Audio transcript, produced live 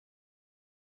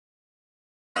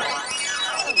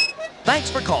Thanks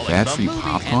for calling Fat-free the movie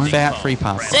popcorn? ending Fat-free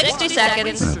phone. popcorn. 60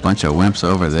 seconds. A bunch of wimps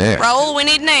over there. Raul, we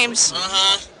need names. All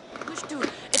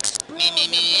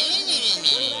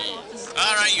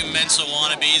right, you Mensa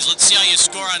wannabes, let's see how you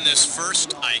score on this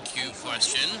first IQ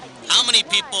question. How many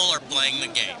people are playing the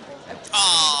game?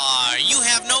 Aw, you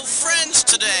have no friends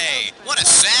today. What a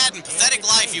sad and pathetic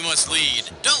life you must lead.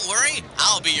 Don't worry,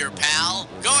 I'll be your pal.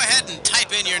 Go ahead and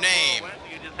type in your name.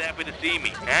 You're just happy to see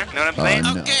me, huh? Know what I'm saying?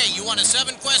 No. Okay, you want a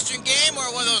 7-question game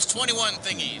or one of those 21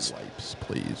 thingies? Wipes,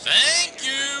 please. Thank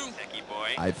you. Techie boy.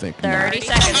 I think 30 not.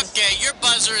 seconds. Okay, your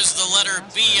buzzer is the letter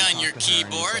B on your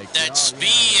keyboard. That's B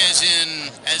as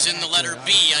in the letter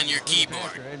B on your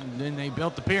keyboard. And then they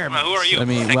built the pyramid. Well, who are you? I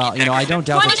mean, well, you know, I don't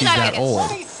doubt that 20 she's that seconds.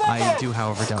 old. I do,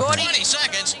 however, doubt that. 20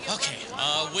 seconds. Okay.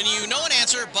 When you know an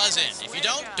answer, buzz in. If you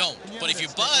don't, don't. But if you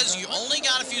buzz, you only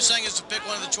got a few seconds to pick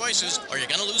one of the choices, or you're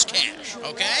gonna lose cash.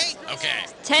 Okay? Okay.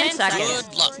 10 seconds.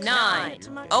 Good luck.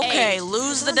 9. Okay, 8,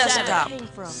 lose the desktop.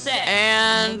 6.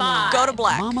 And 5, go to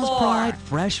black. Mama's 4, Pride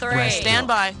Fresh 3. Breast Stand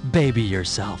Milk. by. Baby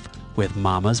yourself with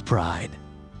Mama's Pride.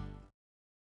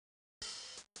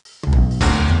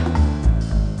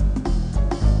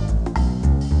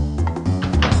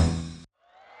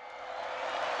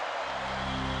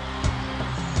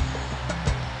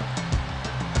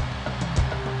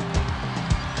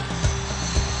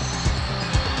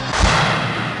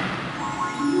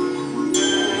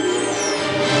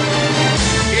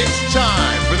 It's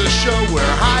time for the show where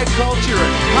high culture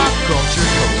and pop culture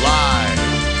collide.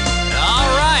 All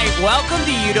right, welcome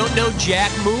to You Don't Know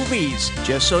Jack Movies.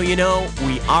 Just so you know,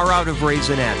 we are out of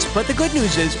Raisinets, but the good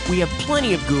news is we have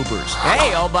plenty of goobers.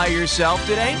 Hey, all by yourself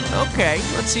today? Okay,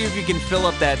 let's see if you can fill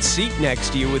up that seat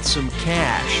next to you with some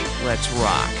cash. Let's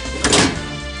rock.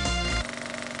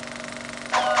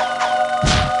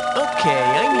 Okay,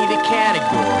 I need a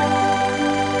category.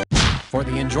 For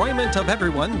the enjoyment of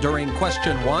everyone during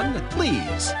question 1,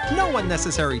 please, no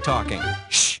unnecessary talking.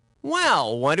 Shh.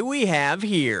 Well, what do we have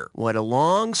here? What a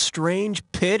long, strange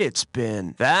pit it's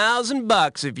been.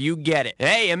 $1,000 if you get it.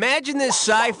 Hey, imagine this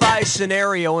sci-fi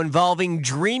scenario involving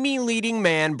dreamy leading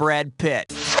man Brad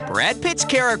Pitt. Brad Pitt's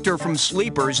character from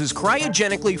Sleepers is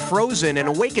cryogenically frozen and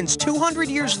awakens 200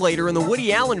 years later in the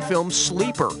Woody Allen film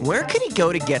Sleeper. Where could he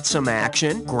go to get some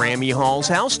action? Grammy Hall's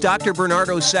house, Dr.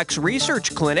 Bernardo's sex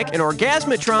research clinic, an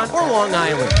orgasmatron, or Long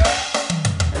Island?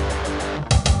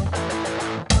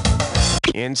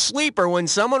 In Sleeper, when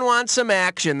someone wants some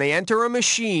action, they enter a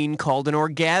machine called an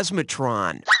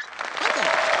orgasmatron.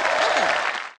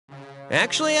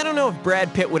 Actually, I don't know if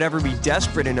Brad Pitt would ever be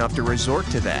desperate enough to resort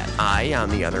to that. I, on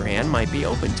the other hand, might be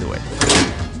open to it.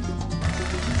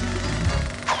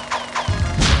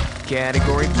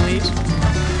 Category, please.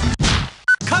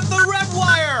 Cut the red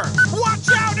wire! Watch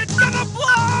out, it's gonna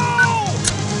blow!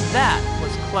 That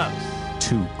was close.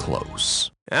 Too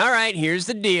close. All right, here's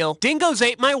the deal. Dingoes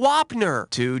ate my Wapner.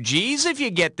 2 G's if you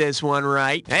get this one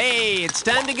right. Hey, it's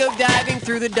time to go diving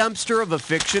through the dumpster of a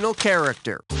fictional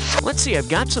character. Let's see, I've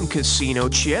got some casino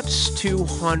chips,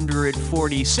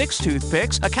 246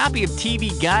 toothpicks, a copy of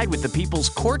TV Guide with the People's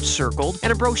Court circled,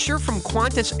 and a brochure from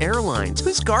Qantas Airlines.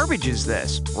 Whose garbage is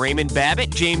this? Raymond Babbitt,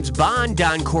 James Bond,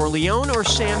 Don Corleone, or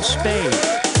Sam Spade?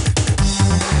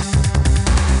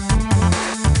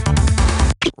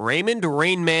 Raymond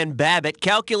Rainman Babbitt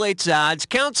calculates odds,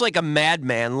 counts like a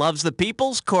madman, loves the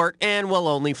People's Court, and will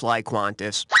only fly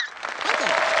Qantas.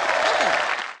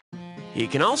 He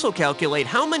can also calculate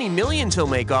how many millions he'll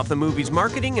make off the movie's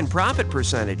marketing and profit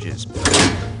percentages.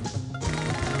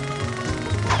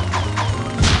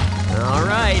 All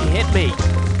right, hit me.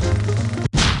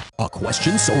 A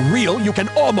question so real you can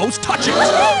almost touch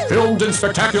it. Filmed in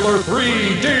spectacular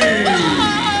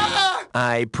 3D.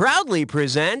 I proudly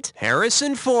present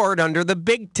Harrison Ford under the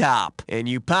big top. And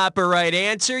you pop a right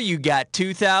answer, you got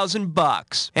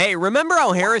 $2,000. Hey, remember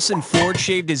how Harrison Ford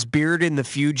shaved his beard in The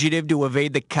Fugitive to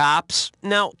evade the cops?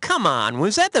 Now, come on,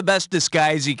 was that the best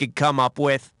disguise he could come up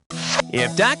with?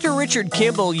 If Dr. Richard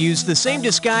Kimball used the same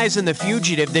disguise in The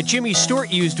Fugitive that Jimmy Stewart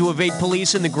used to evade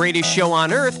police in The Greatest Show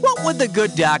on Earth, what would the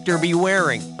good doctor be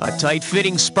wearing? A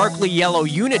tight-fitting, sparkly yellow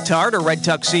unitard, a red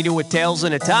tuxedo with tails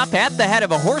and a top hat, the head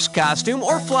of a horse costume,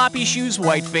 or floppy shoes,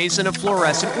 white face, and a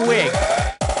fluorescent wig?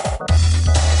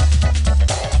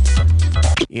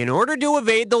 In order to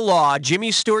evade the law, Jimmy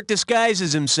Stewart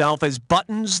disguises himself as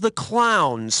Buttons the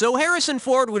Clown, so Harrison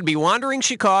Ford would be wandering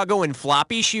Chicago in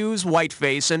floppy shoes, white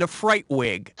face, and a fright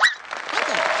wig.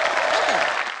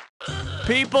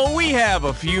 People, we have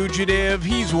a fugitive.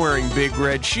 He's wearing big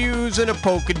red shoes and a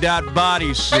polka dot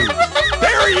bodysuit.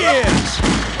 There he is!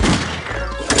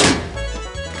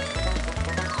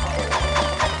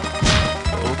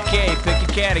 Okay, pick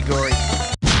a category.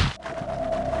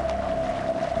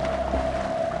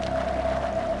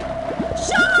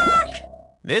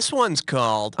 This one's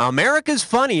called America's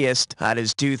Funniest. How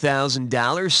does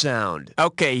 $2,000 sound?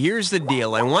 Okay, here's the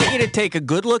deal. I want you to take a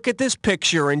good look at this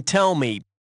picture and tell me,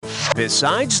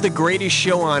 besides the greatest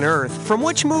show on Earth, from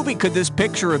which movie could this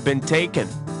picture have been taken?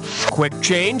 Quick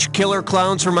Change, Killer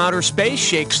Clowns from Outer Space,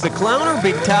 Shakes the Clown, or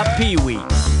Big Top Pee-wee?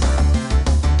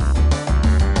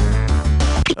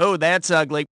 Oh, that's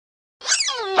ugly.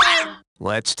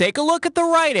 Let's take a look at the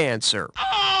right answer.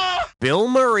 Bill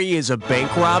Murray is a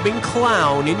bank-robbing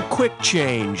clown in Quick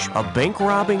Change. A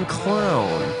bank-robbing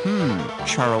clown.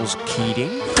 Charles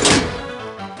Keating?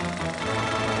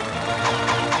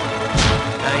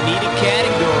 I need a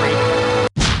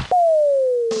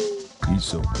category.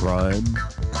 Piece of crime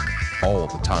all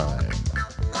the time.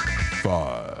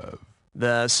 5.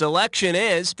 The selection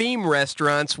is theme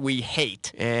restaurants we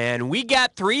hate. And we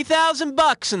got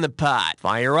 $3,000 in the pot.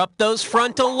 Fire up those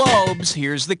frontal lobes.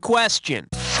 Here's the question.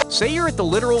 Say you're at the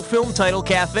Literal Film Title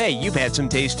Cafe. You've had some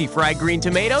tasty fried green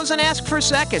tomatoes and ask for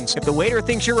seconds. If the waiter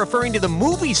thinks you're referring to the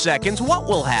movie Seconds, what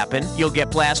will happen? You'll get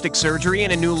plastic surgery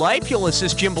and a new life. You'll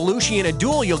assist Jim Belushi in a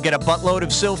duel. You'll get a buttload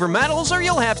of silver medals, or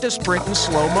you'll have to sprint in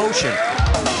slow motion.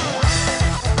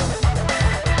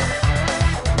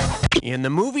 In the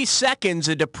movie Seconds,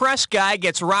 a depressed guy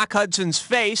gets Rock Hudson's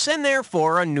face and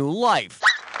therefore a new life.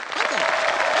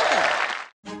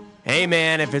 Hey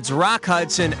man, if it's Rock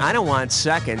Hudson, I don't want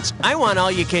seconds. I want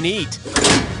all you can eat.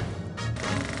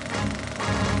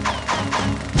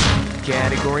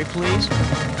 Category, please.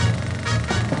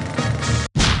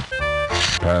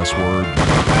 Password.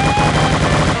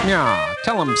 Yeah,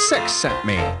 tell him 6 sent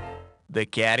me. The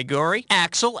category,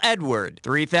 Axel Edward.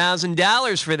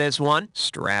 $3,000 for this one.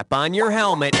 Strap on your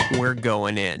helmet, we're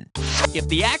going in. If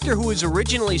the actor who was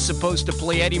originally supposed to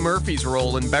play Eddie Murphy's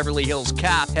role in Beverly Hills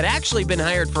Cop had actually been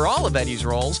hired for all of Eddie's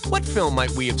roles, what film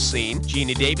might we have seen?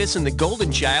 Geena Davis in The Golden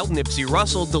Child, Nipsey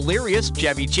Russell, Delirious,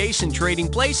 Chevy Chase in Trading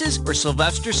Places, or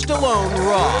Sylvester Stallone,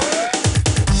 Raw?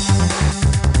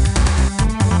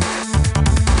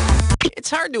 It's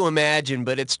hard to imagine,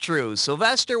 but it's true.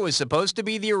 Sylvester was supposed to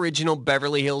be the original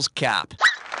Beverly Hills Cop.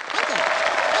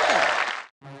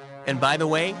 And by the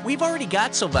way, we've already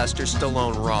got Sylvester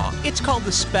Stallone Raw. It's called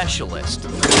The Specialist.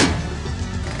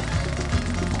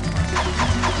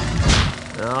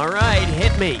 All right,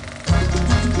 hit me.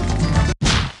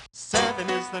 7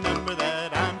 is the number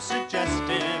that I'm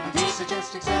suggesting. He's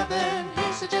suggesting 7.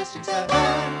 He's suggesting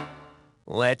 7.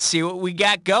 Let's see what we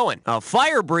got going. A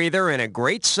fire breather and a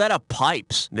great set of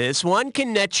pipes. This one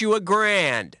can net you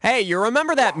 $1,000. Hey, you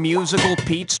remember that musical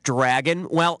Pete's Dragon?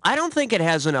 Well, I don't think it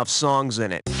has enough songs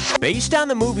in it. Based on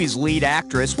the movie's lead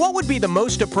actress, what would be the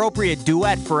most appropriate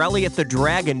duet for Elliot the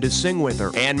Dragon to sing with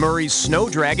her? Anne Murray's Snow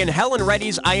Dragon, Helen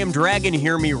Reddy's I Am Dragon,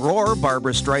 Hear Me Roar,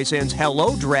 Barbra Streisand's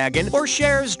Hello Dragon, or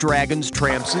Cher's Dragons,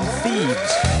 Tramps, and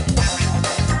Thieves?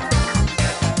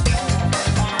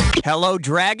 Hello,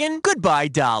 Dragon. Goodbye,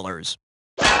 dollars.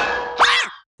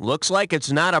 Looks like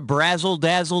it's not a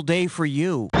brazzle-dazzle day for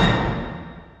you.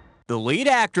 The lead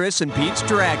actress in Pete's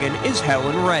Dragon is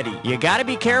Helen Reddy. You gotta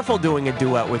be careful doing a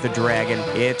duet with a dragon.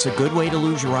 It's a good way to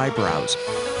lose your eyebrows.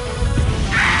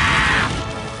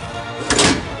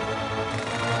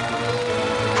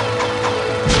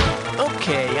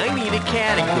 Okay, I need a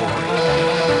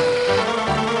category.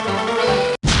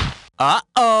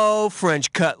 Uh-oh,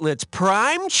 French Cutlets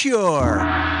Prime Chore.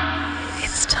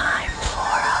 It's time for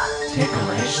a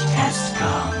ticklish test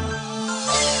gum.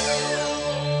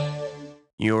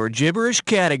 Your gibberish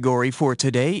category for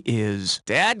today is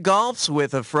Dad golfs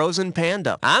with a frozen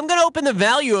panda. I'm gonna open the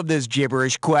value of this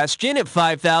gibberish question at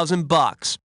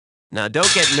 $5,000. Now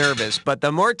don't get nervous, but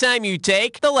the more time you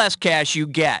take, the less cash you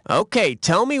get. Okay,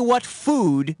 tell me what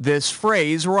food this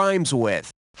phrase rhymes with.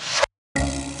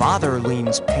 Father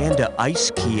leans panda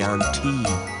ice key on tea.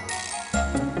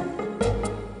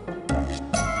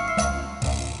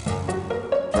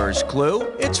 First clue,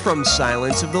 it's from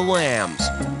Silence of the Lambs.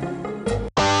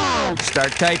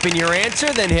 Start typing your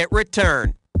answer, then hit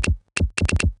return.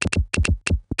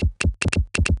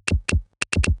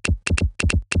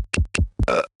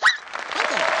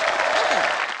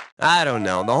 I don't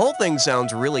know. The whole thing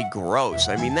sounds really gross.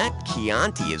 I mean, that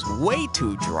Chianti is way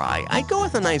too dry. I'd go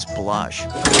with a nice blush.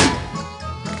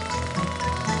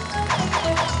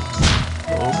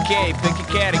 Okay, pick a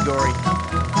category.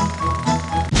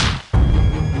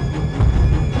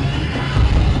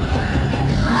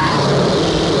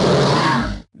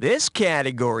 This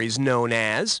category is known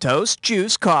as toast,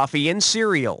 juice, coffee, and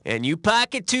cereal. And you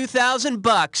pocket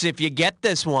 $2,000 if you get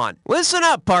this one. Listen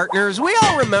up, partners. We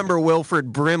all remember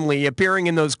Wilford Brimley appearing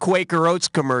in those Quaker Oats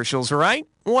commercials, right?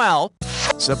 Well,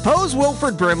 Suppose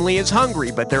Wilford Brimley is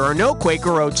hungry, but there are no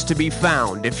Quaker Oats to be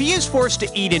found. If he is forced to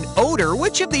eat an odor,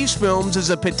 which of these films is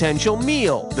a potential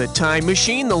meal? The Time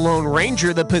Machine, The Lone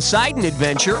Ranger, The Poseidon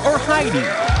Adventure, or Heidi?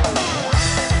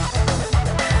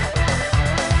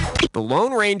 The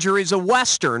Lone Ranger is a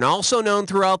Western, also known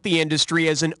throughout the industry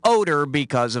as an odor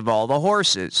because of all the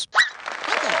horses.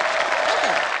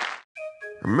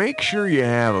 Make sure you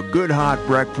have a good hot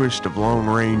breakfast of Lone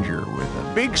Ranger with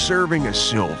a big serving of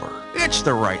silver. It's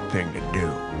the right thing to do.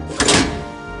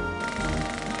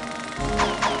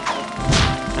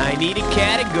 I need a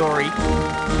category.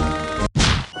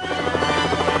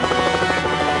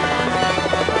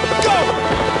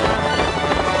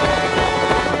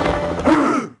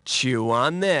 Chew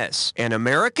on this. An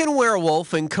American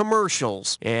Werewolf in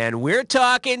commercials. And we're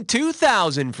talking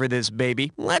 2000 for this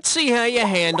baby. Let's see how you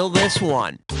handle this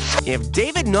one. If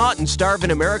David Naughton, star of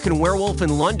An American Werewolf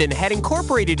in London, had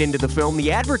incorporated into the film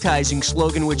the advertising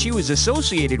slogan which he was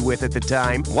associated with at the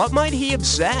time, what might he have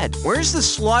said? Where's the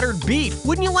slaughtered beef?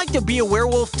 Wouldn't you like to be a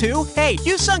werewolf too? Hey,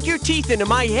 you sunk your teeth into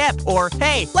my hip. Or,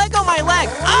 hey, let go my leg.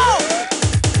 Oh!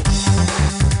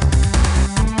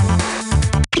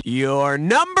 You're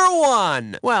number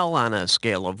one. Well, on a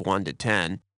scale of 1 to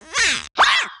 10.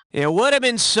 It would have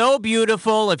been so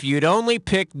beautiful if you'd only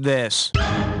picked this.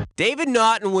 David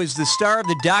Naughton was the star of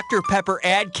the Dr. Pepper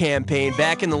ad campaign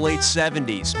back in the late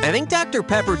 70s. I think Dr.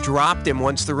 Pepper dropped him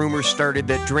once the rumors started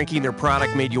that drinking their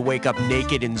product made you wake up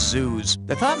naked in zoos.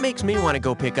 The thought makes me want to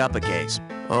go pick up a case.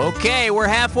 Okay, we're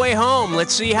halfway home.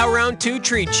 Let's see how round 2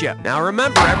 treats you. Now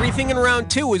remember, everything in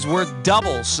round 2 is worth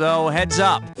double, so heads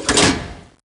up.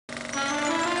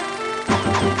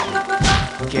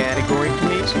 Category,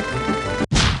 please.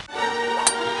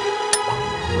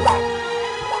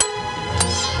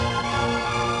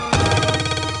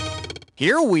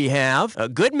 Here we have, a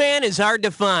good man is hard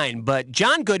to find, but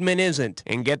John Goodman isn't.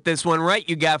 And get this one right,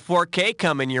 you got 4K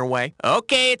coming your way.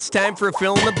 Okay, it's time for a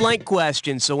fill-in-the-blank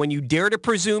question, so when you dare to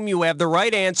presume you have the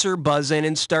right answer, buzz in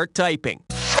and start typing.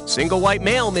 Single white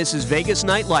male misses Vegas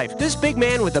nightlife. This big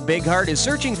man with a big heart is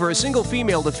searching for a single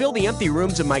female to fill the empty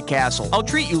rooms in my castle. I'll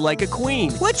treat you like a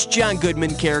queen. Which John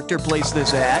Goodman character plays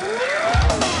this ad?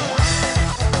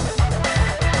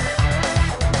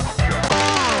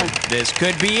 This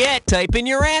could be it. Type in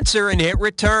your answer and hit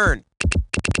return.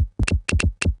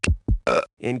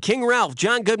 In King Ralph,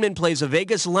 John Goodman plays a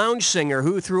Vegas lounge singer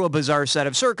who, through a bizarre set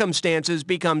of circumstances,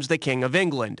 becomes the King of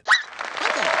England.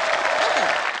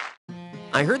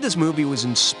 I heard this movie was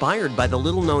inspired by the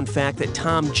little-known fact that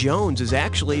Tom Jones is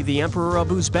actually the Emperor of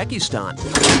Uzbekistan.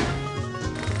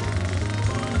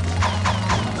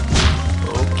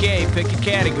 Okay, pick a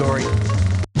category.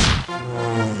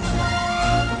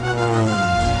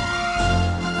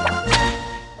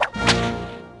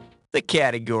 The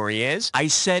category is, I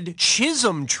said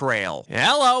Chisholm Trail.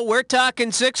 Hello, we're talking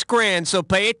 $6 grand, so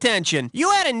pay attention.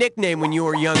 You had a nickname when you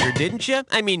were younger, didn't you?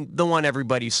 I mean, the one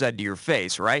everybody said to your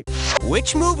face, right?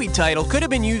 Which movie title could have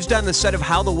been used on the set of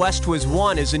How the West Was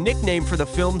Won as a nickname for the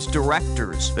film's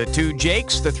directors? The Two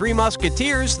Jakes, The Three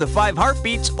Musketeers, The Five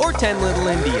Heartbeats, or 10 Little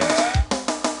Indians?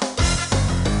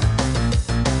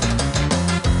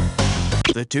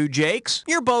 The Two Jakes?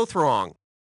 You're both wrong.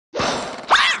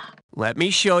 Let me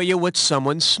show you what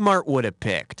someone smart would have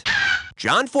picked.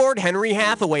 John Ford, Henry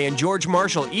Hathaway, and George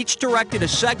Marshall each directed a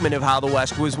segment of How the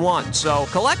West Was Won, so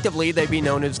collectively they'd be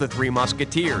known as the Three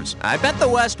Musketeers. I bet the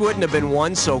West wouldn't have been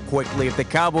won so quickly if the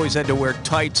cowboys had to wear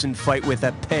tights and fight with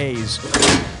épées.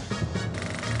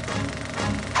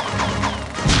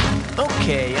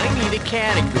 Okay, I need a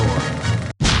category.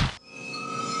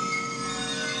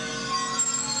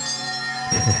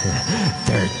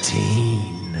 13.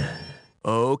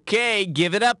 Okay,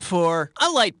 give it up for a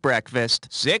light breakfast.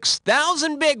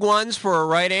 6,000 big ones for a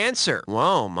right answer.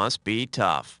 Whoa, must be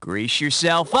tough. Grease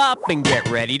yourself up and get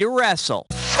ready to wrestle.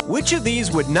 Which of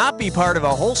these would not be part of a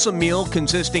wholesome meal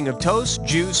consisting of toast,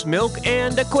 juice, milk,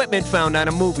 and equipment found on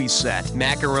a movie set?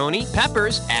 Macaroni,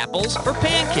 peppers, apples, or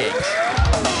pancakes?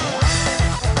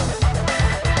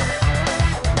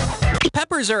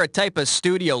 Peppers are a type of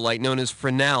studio light known as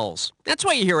Fresnels. That's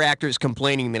why you hear actors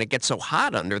complaining that it gets so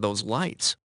hot under those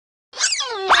lights.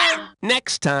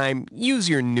 Next time, use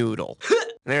your noodle.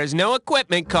 There's no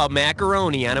equipment called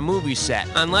macaroni on a movie set,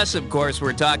 unless, of course,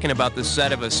 we're talking about the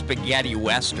set of a spaghetti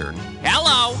western.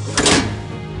 Hello!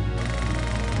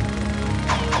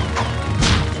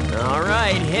 All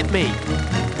right, hit me.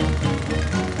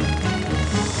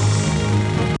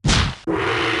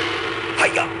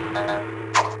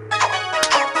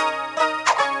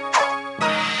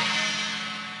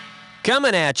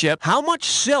 Coming at you, how much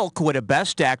silk would a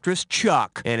Best Actress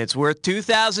chuck? And it's worth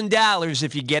 $2,000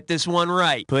 if you get this one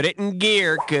right. Put it in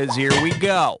gear, because here we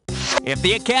go. If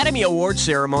the Academy Awards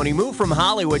ceremony moved from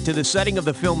Hollywood to the setting of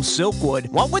the film Silkwood,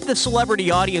 what would the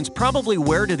celebrity audience probably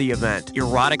wear to the event?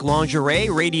 Erotic lingerie,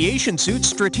 radiation suits,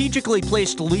 strategically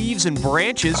placed leaves and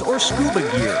branches, or scuba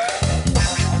gear?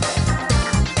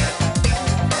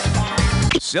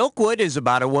 Silkwood is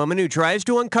about a woman who tries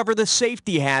to uncover the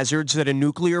safety hazards at a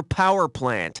nuclear power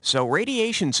plant, so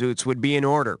radiation suits would be in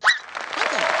order.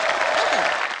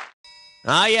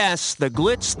 Ah yes, the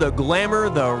glitz, the glamour,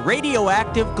 the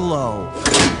radioactive glow.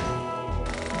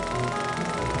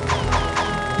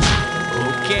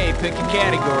 Okay, pick a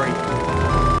category.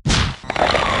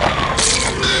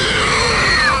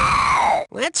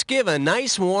 Let's give a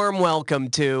nice warm welcome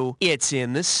to It's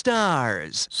in the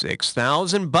Stars.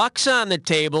 $6,000 on the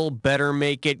table, better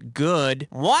make it good.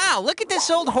 Wow, look at this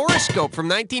old horoscope from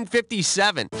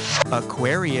 1957.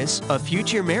 Aquarius, a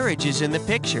future marriage is in the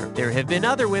picture. There have been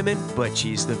other women, but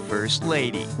she's the first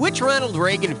lady. Which Ronald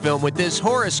Reagan film would this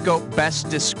horoscope best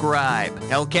describe?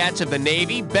 Hellcats of the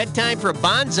Navy, Bedtime for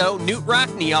Bonzo, Newt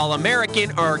Rockney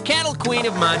All-American, or Cattle Queen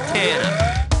of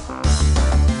Montana?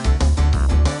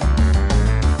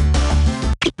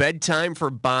 Bedtime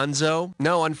for Bonzo?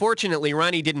 No, unfortunately,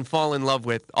 Ronnie didn't fall in love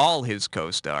with all his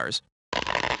co-stars.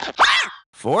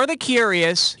 For the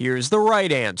curious, here's the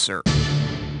right answer.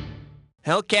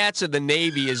 Hellcats of the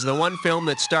Navy is the one film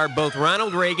that starred both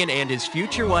Ronald Reagan and his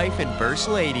future wife and First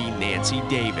Lady, Nancy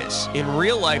Davis. In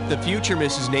real life, the future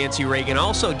Mrs. Nancy Reagan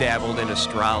also dabbled in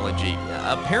astrology.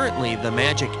 Apparently, the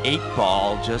magic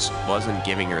 8-ball just wasn't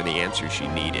giving her the answer she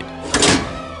needed.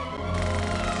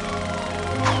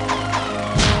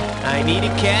 I need a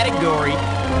category.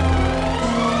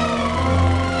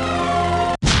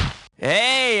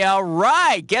 Hey, all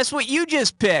right. Guess what you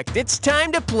just picked? It's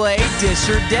time to play Dis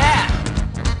or Dat.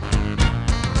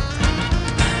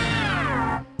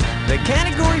 The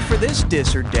category for this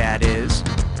Dis or Dat is,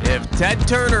 if Ted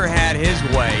Turner had his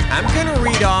way. I'm gonna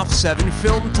read off 7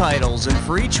 film titles, and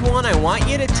for each one I want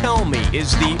you to tell me,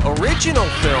 is the original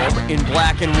film in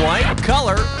black and white,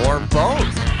 color, or both?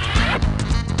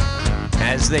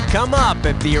 As they come up,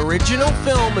 if the original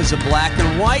film is a black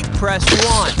and white, press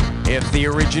 1. If the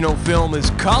original film is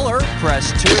color,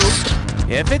 press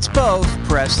 2. If it's both,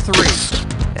 press 3.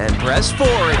 And press 4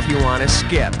 if you want to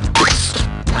skip.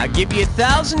 I'll give you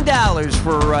 $1,000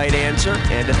 for a right answer,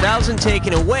 and $1,000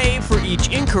 taken away for each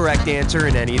incorrect answer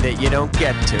in any that you don't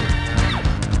get to.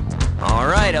 All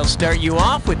right, I'll start you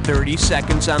off with 30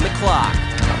 seconds on the clock.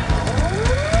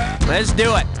 Let's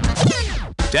do it.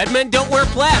 Dead Men Don't Wear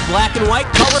Plaid, black and white,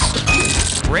 color.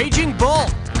 Raging Bull.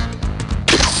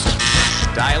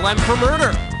 Dial M for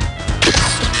Murder.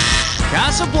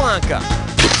 Casablanca.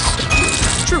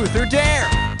 Truth or Dare.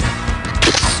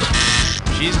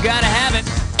 She's Gotta Have It.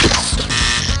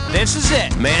 This Is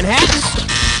It, Manhattan.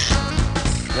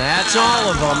 That's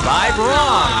all of them. I'm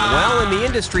wrong. Well, in the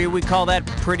industry, we call that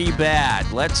pretty bad.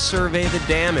 Let's survey the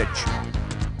damage.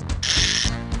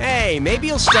 Hey, maybe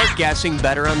you'll start guessing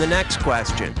better on the next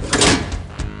question.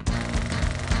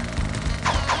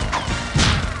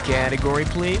 Category,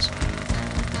 please.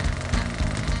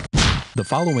 The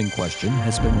following question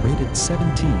has been rated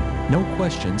 17. No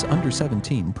questions under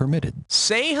 17 permitted.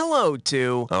 Say hello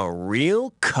to a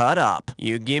real cut-up.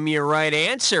 You give me a right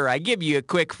answer, I give you a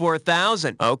quick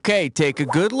 $4,000. Okay, take a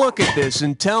good look at this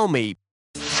and tell me,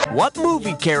 what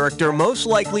movie character most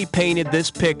likely painted this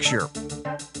picture?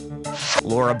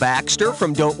 Laura Baxter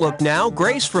from Don't Look Now,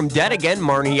 Grace from Dead Again,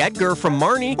 Marnie Edgar from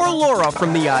Marnie, or Laura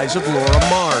from The Eyes of Laura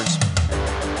Mars?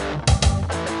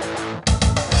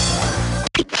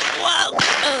 Whoa!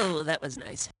 Oh, that was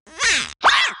nice.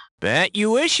 Bet you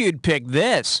wish you'd pick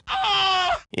this.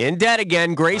 In Dead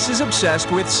Again, Grace is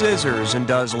obsessed with scissors and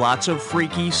does lots of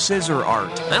freaky scissor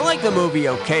art. I like the movie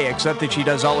okay, except that she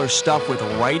does all her stuff with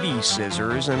righty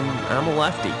scissors, and I'm a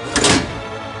lefty.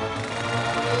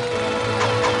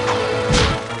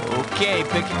 Okay,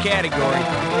 pick a category.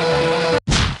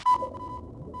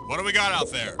 What do we got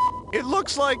out there? It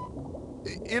looks like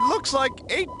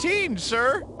 18,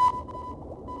 sir.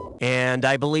 And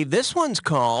I believe this one's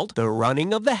called The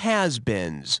Running of the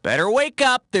Has-Beens. Better wake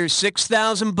up, there's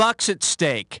 $6,000 at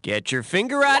stake. Get your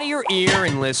finger out of your ear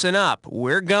and listen up.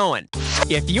 We're going.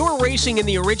 If you were racing in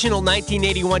the original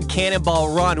 1981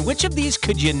 Cannonball Run, which of these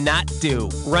could you not do?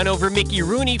 Run over Mickey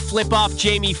Rooney, flip off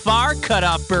Jamie Farr, cut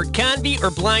off Bert Convy,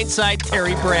 or blindside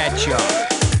Terry Bradshaw?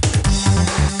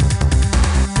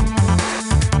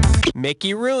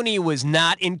 Mickey Rooney was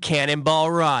not in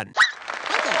Cannonball Run.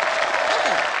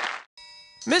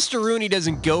 Mr. Rooney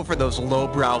doesn't go for those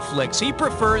lowbrow flicks. He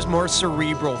prefers more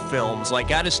cerebral films, like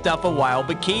How to Stuff a Wild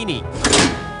Bikini.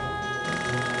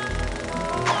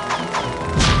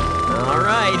 All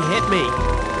right, hit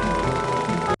me.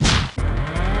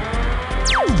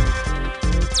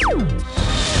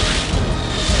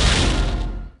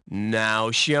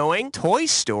 Now showing Toy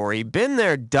Story. Been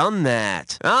there, done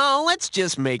that. Oh, let's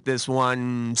just make this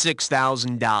one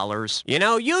 $6,000. You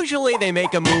know, usually they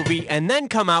make a movie and then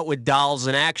come out with dolls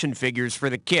and action figures for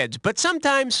the kids, but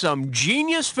sometimes some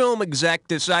genius film exec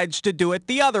decides to do it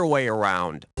the other way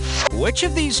around. Which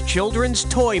of these children's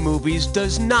toy movies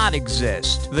does not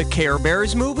exist? The Care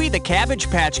Bears movie, the Cabbage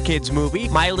Patch Kids movie,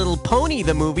 My Little Pony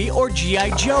the movie, or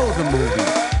G.I. Joe the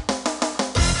movie?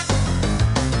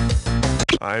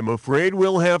 I'm afraid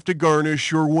we'll have to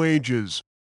garnish your wages.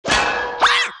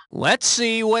 Let's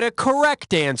see what a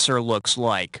correct answer looks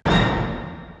like.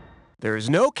 There's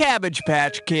no Cabbage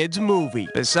Patch Kids movie.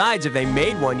 Besides, if they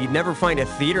made one, you'd never find a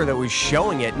theater that was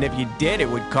showing it, and if you did, it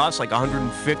would cost like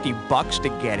 $150 to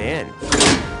get in.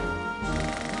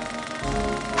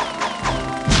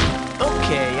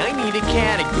 Okay, I need a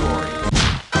category.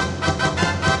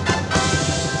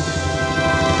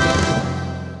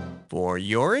 For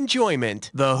your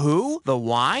enjoyment, the who, the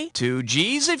why, 2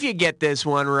 G's if you get this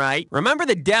one right. Remember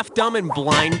the deaf, dumb, and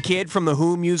blind kid from the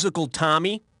Who musical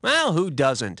Tommy? Well, who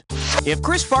doesn't? If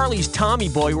Chris Farley's Tommy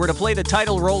Boy were to play the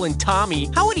title role in Tommy,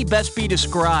 how would he best be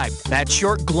described? That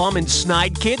short, glum, and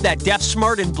snide kid, that deaf,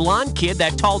 smart, and blonde kid,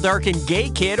 that tall, dark, and gay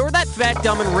kid, or that fat,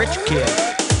 dumb, and rich kid?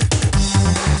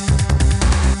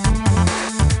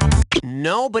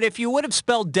 No, but if you would have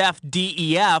spelled deaf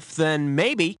D-E-F, then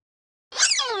maybe.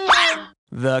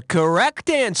 The correct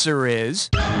answer is...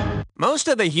 most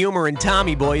of the humor in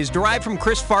Tommy Boy is derived from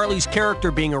Chris Farley's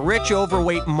character being a rich,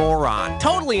 overweight moron.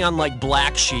 Totally unlike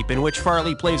Black Sheep, in which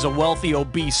Farley plays a wealthy,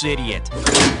 obese idiot.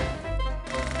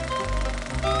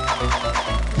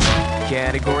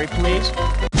 Category, please.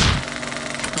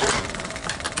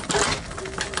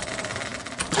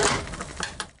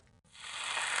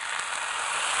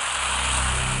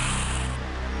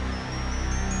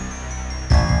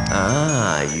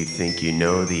 Ah, you think you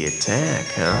know the attack,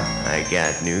 huh? I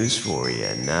got news for you.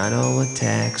 Not all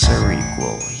attacks are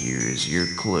equal. Here's your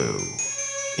clue.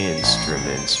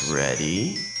 Instruments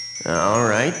ready? All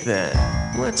right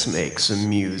then, let's make some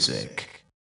music.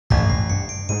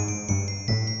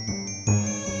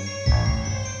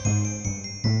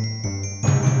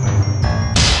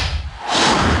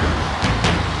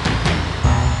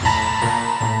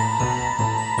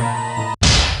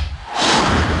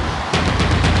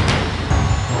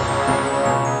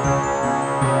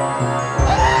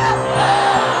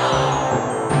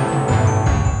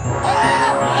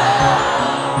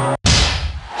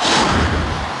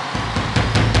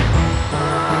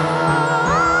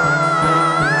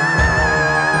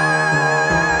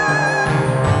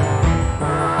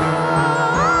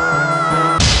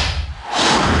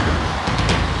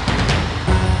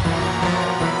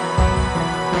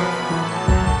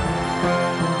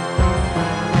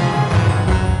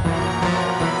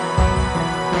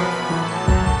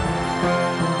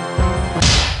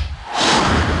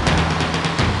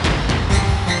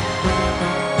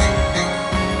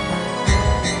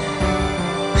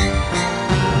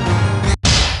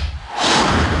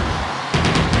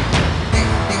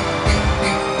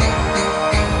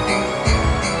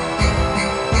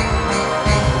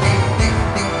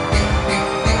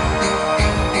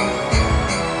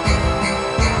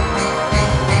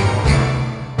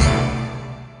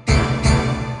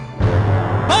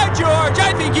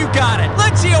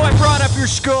 Your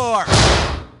score.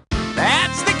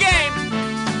 That's the game.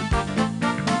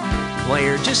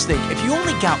 Player, just think, if you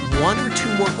only got 1 or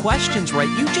 2 more questions right,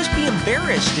 you'd just be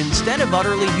embarrassed instead of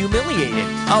utterly humiliated.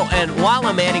 Oh, and while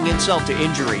I'm adding insult to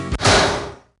injury.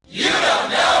 You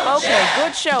don't know. Okay,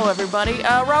 good show, everybody.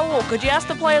 Raul, could you ask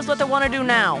the players what they want to do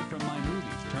now?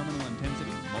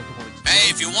 Hey,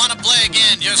 if you want to play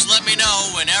again, just let me know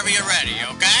whenever you're ready,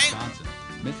 okay?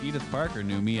 Miss Edith Parker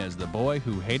knew me as the boy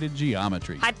who hated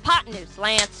geometry. Hypotenuse,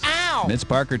 Lance. Ow! Miss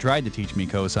Parker tried to teach me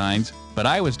cosines, but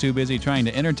I was too busy trying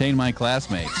to entertain my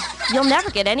classmates. You'll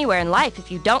never get anywhere in life if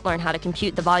you don't learn how to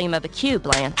compute the volume of a cube,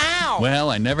 Lance. Ow!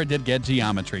 Well, I never did get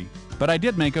geometry, but I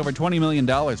did make over $20 million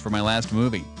for my last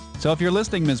movie. So if you're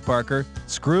listening, Miss Parker,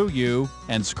 screw you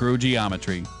and screw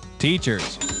geometry.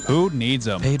 Teachers, who needs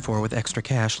them? Paid for with extra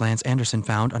cash Lance Anderson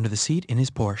found under the seat in his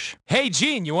Porsche. Hey,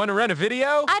 Gene, you want to rent a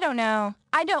video? I don't know.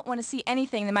 I don't want to see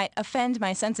anything that might offend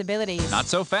my sensibilities. Not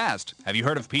so fast. Have you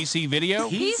heard of PC Video?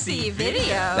 PC Video?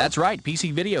 That's right.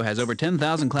 PC Video has over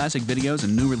 10,000 classic videos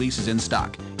and new releases in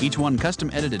stock. Each one custom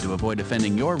edited to avoid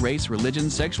offending your race, religion,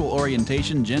 sexual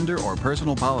orientation, gender, or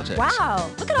personal politics.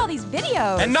 Wow, look at all these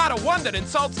videos. And not a one that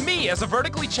insults me as a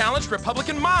vertically challenged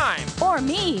Republican mime. Or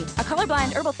me, a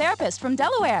colorblind herbal therapist from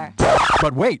Delaware.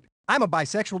 But wait, I'm a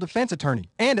bisexual defense attorney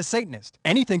and a Satanist.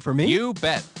 Anything for me? You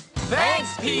bet. Thanks,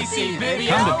 PC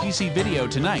Video. Come to PC Video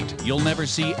tonight. You'll never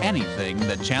see anything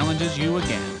that challenges you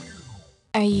again.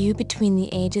 Are you between the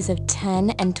ages of 10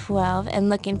 and 12 and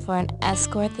looking for an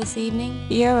escort this evening?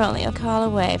 You're only a call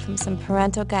away from some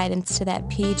parental guidance to that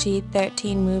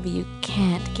PG-13 movie you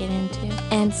can't get into.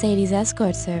 And Sadie's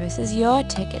Escort Service is your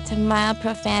ticket to mild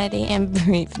profanity and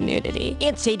brief nudity.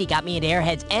 Aunt Sadie got me into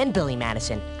Airheads and Billy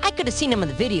Madison. I could have seen them in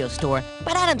the video store,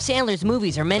 but Adam Sandler's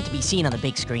movies are meant to be seen on the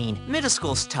big screen. Middle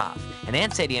school's tough, and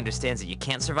Aunt Sadie understands that you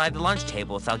can't survive the lunch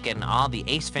table without getting all the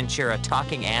Ace Ventura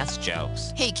talking ass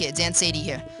jokes. Hey kids, Aunt Sadie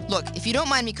here. Look, if you don't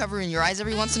mind me covering your eyes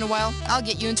every once in a while, I'll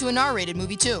get you into an R-rated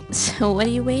movie too. So what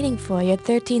are you waiting for? Your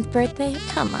 13th birthday?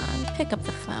 Come on, pick up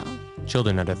the phone.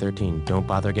 Children under 13, don't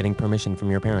bother getting permission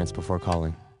from your parents before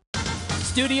calling.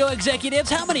 Studio executives,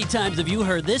 how many times have you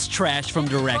heard this trash from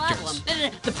directors?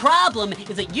 The problem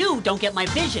is that you don't get my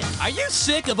vision. Are you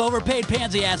sick of overpaid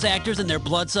pansy-ass actors and their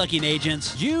blood-sucking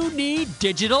agents? You need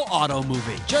Digital Auto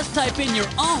Movie. Just type in your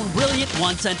own brilliant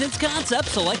one-sentence concept,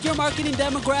 select your marketing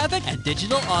demographic, and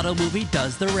Digital Auto Movie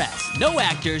does the rest. No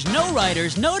actors, no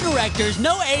writers, no directors,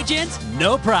 no agents,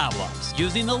 no problems.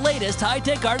 Using the latest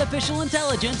high-tech artificial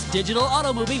intelligence, Digital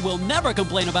Auto Movie will never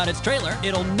complain about its trailer,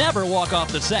 it'll never walk off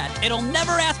the set, it'll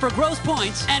never ask for gross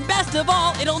points, and best of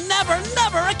all, it'll never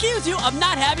accuse you of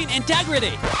not having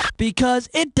integrity. Because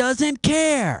it doesn't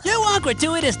care. You want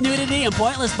gratuitous nudity and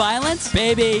pointless violence?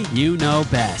 Baby, you know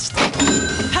best.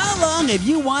 How long have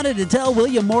you wanted to tell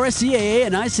William Morris, CAA,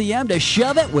 and ICM to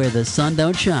shove it where the sun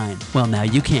don't shine? Well, now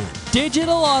you can.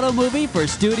 Digital Auto Movie for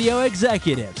studio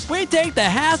executives. We take the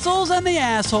hassles and the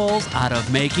assholes out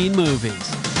of making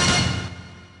movies.